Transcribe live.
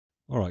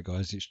Alright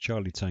guys, it's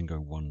Charlie Tango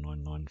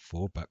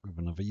 1994 back with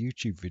another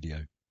YouTube video.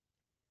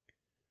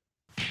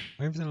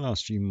 Over the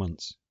last few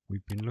months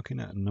we've been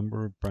looking at a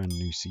number of brand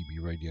new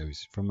CB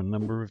radios from a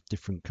number of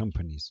different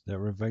companies that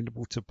are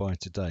available to buy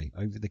today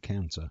over the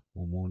counter,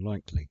 or more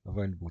likely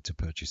available to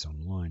purchase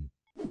online.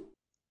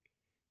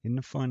 In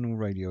the final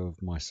radio of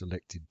my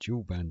selected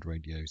dual band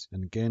radios,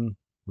 and again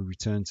we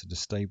return to the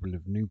stable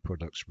of new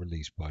products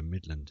released by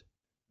Midland.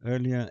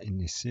 Earlier in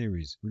this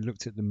series we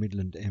looked at the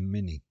Midland M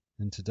Mini,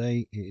 and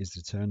today it is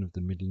the turn of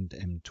the Midland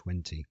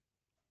M20.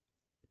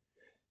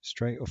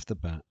 Straight off the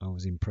bat I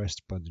was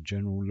impressed by the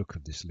general look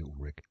of this little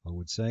rig. I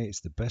would say it's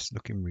the best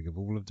looking rig of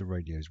all of the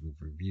radios we've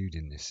reviewed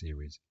in this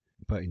series,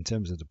 but in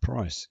terms of the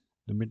price,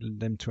 the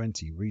Midland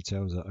M20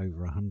 retails at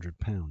over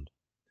 £100,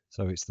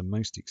 so it's the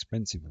most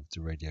expensive of the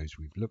radios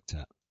we've looked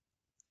at.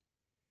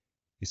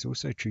 It's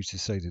also true to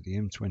say that the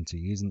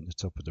M20 isn't the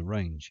top of the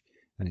range,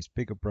 and its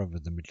bigger brother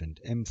the Midland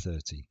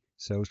M30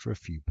 sells for a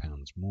few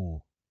pounds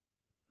more.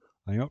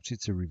 I opted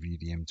to review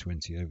the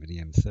M20 over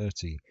the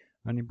M30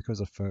 only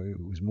because I felt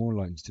it was more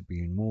likely to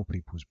be in more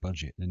people's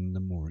budget than the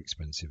more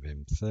expensive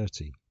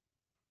M30.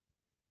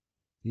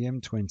 The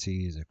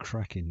M20 is a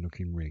cracking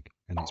looking rig,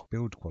 and its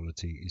build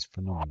quality is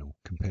phenomenal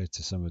compared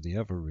to some of the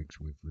other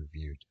rigs we've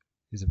reviewed.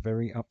 It's a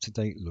very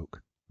up-to-date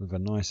look with a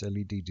nice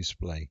LED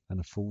display and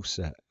a full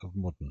set of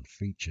modern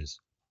features.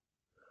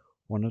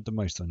 One of the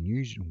most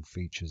unusual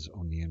features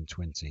on the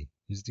M20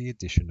 is the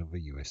addition of a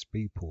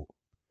USB port,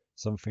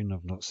 something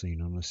I've not seen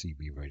on a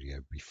CB radio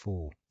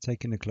before.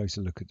 Taking a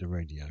closer look at the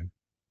radio,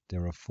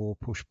 there are 4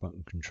 push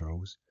button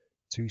controls,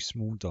 2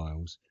 small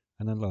dials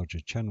and a larger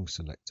channel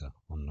selector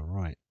on the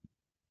right.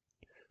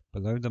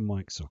 Below the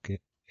mic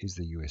socket is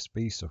the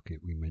USB socket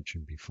we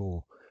mentioned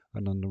before,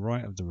 and on the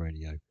right of the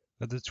radio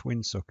are the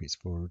twin sockets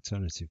for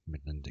alternative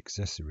Midland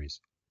accessories.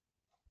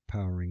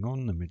 Powering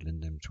on the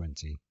Midland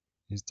M20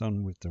 is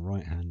done with the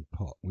right hand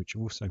pot, which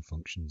also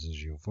functions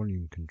as your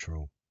volume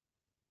control.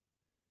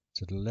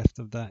 To the left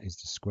of that is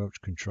the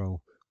squelch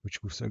control, which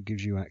also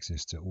gives you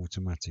access to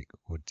automatic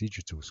or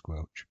digital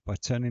squelch by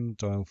turning the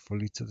dial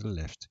fully to the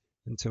left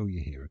until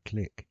you hear a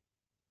click.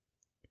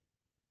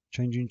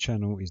 Changing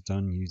channel is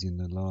done using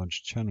the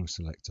large channel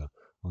selector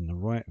on the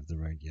right of the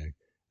radio,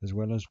 as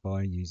well as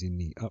by using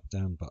the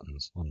up-down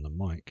buttons on the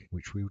mic,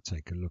 which we'll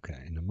take a look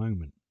at in a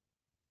moment.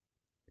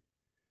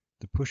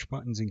 The push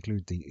buttons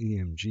include the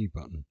EMG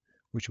button,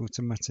 which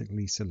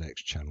automatically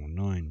selects channel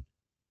 9.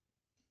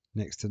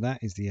 Next to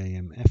that is the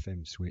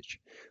AM/FM switch,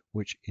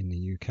 which in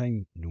the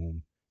UK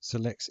norm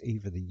selects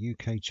either the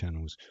UK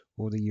channels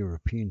or the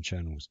European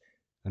channels,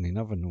 and in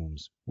other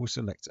norms will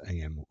select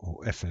AM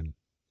or FM.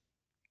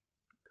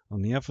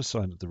 On the other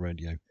side of the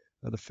radio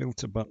are the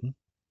filter button,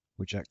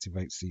 which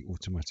activates the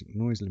automatic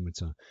noise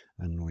limiter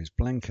and noise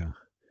blanker,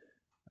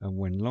 and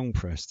when long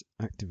pressed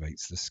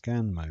activates the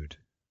scan mode.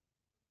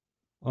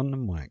 On the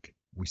mic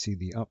we see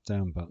the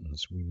up-down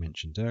buttons we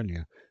mentioned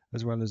earlier,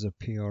 as well as a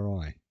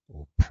PRI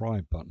or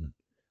PRI button,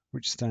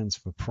 which stands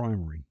for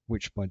primary,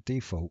 which by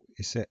default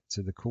is set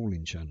to the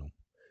calling channel,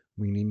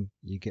 meaning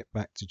you get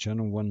back to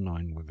channel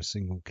 19 with a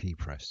single key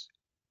press.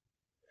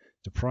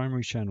 The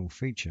primary channel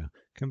feature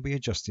can be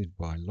adjusted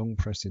by long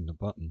pressing the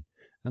button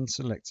and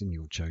selecting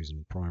your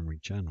chosen primary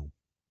channel.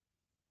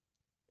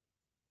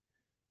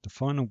 The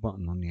final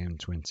button on the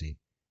M20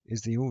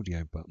 is the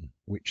audio button,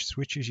 which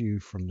switches you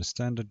from the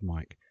standard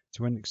mic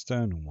to an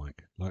external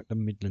mic like the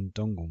Midland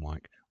dongle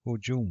mic or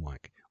dual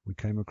mic we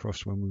came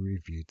across when we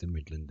reviewed the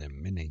Midland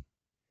M Mini.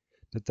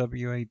 The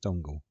WA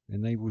dongle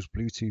enables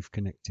Bluetooth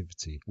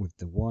connectivity with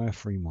the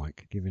wire-free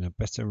mic, giving a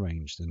better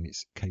range than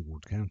its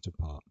cabled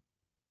counterpart.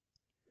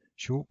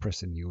 Short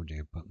pressing the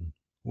audio button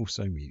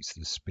also mutes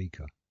the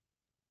speaker.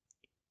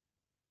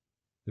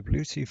 The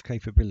Bluetooth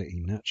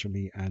capability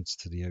naturally adds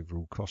to the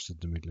overall cost of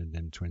the Midland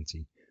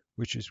M20,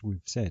 which, as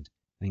we've said,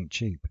 ain't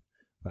cheap,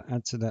 but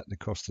add to that the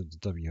cost of the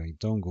WA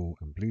dongle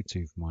and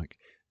Bluetooth mic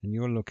and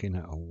you're looking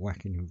at a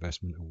whacking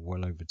investment of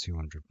well over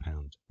 £200,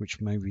 which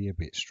may be a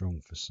bit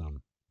strong for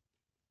some.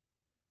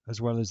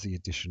 As well as the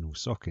additional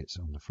sockets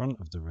on the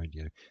front of the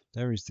radio,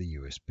 there is the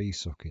USB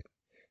socket.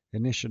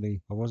 Initially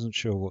I wasn't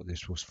sure what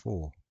this was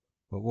for,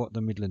 but what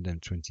the Midland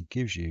M20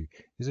 gives you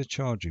is a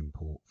charging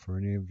port for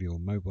any of your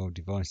mobile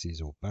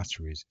devices or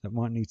batteries that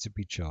might need to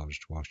be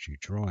charged whilst you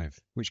drive,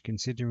 which,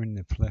 considering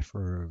the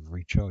plethora of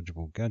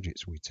rechargeable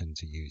gadgets we tend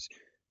to use,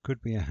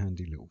 could be a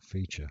handy little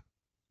feature.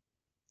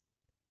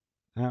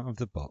 Out of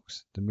the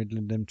box, the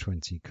Midland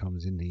M20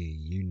 comes in the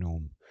EU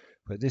norm,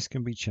 but this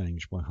can be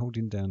changed by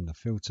holding down the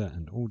filter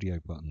and audio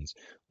buttons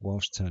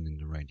whilst turning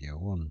the radio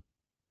on.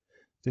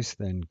 This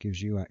then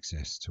gives you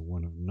access to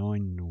one of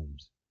 9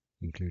 norms,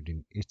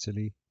 including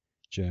Italy,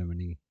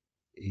 Germany,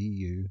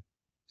 EU,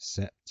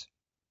 SEPT,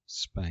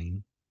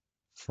 Spain,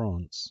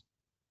 France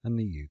and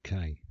the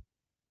UK.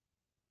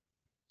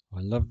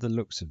 I love the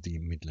looks of the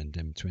Midland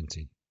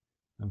M20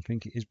 and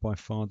think it is by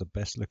far the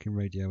best looking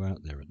radio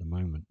out there at the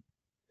moment.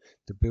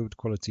 The build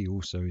quality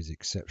also is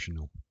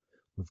exceptional,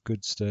 with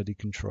good sturdy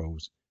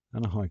controls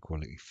and a high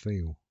quality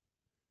feel.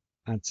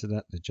 Add to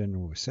that the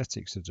general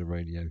aesthetics of the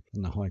radio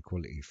and the high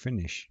quality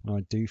finish, and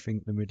I do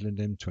think the Midland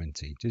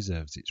M20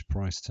 deserves its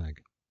price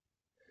tag.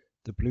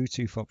 The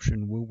Bluetooth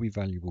option will be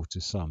valuable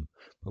to some,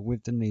 but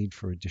with the need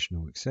for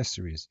additional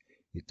accessories,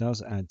 it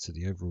does add to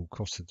the overall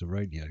cost of the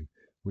radio,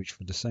 which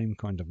for the same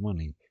kind of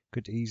money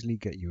could easily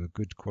get you a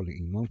good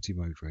quality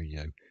multi-mode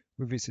radio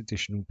with its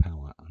additional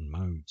power and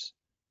modes.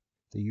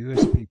 The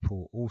USB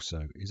port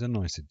also is a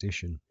nice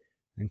addition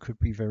and could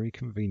be very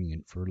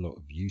convenient for a lot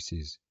of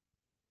uses.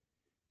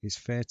 It's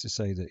fair to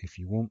say that if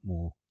you want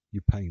more,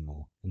 you pay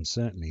more, and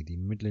certainly the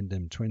Midland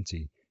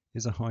M20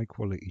 is a high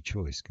quality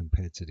choice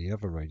compared to the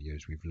other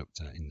radios we've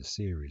looked at in the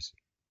series.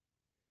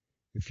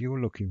 If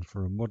you're looking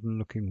for a modern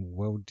looking,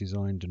 well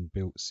designed and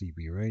built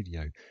CB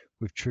radio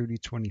with truly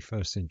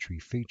 21st century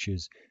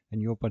features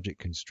and your budget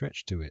can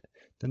stretch to it,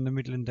 then the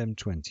Midland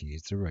M20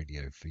 is the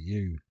radio for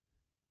you.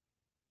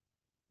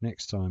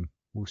 Next time,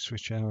 we'll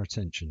switch our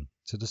attention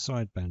to the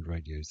sideband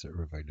radios that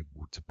are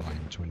available to buy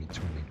in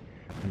 2020,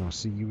 and I'll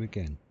see you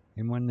again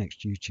in my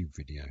next YouTube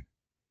video.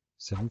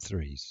 7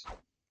 threes.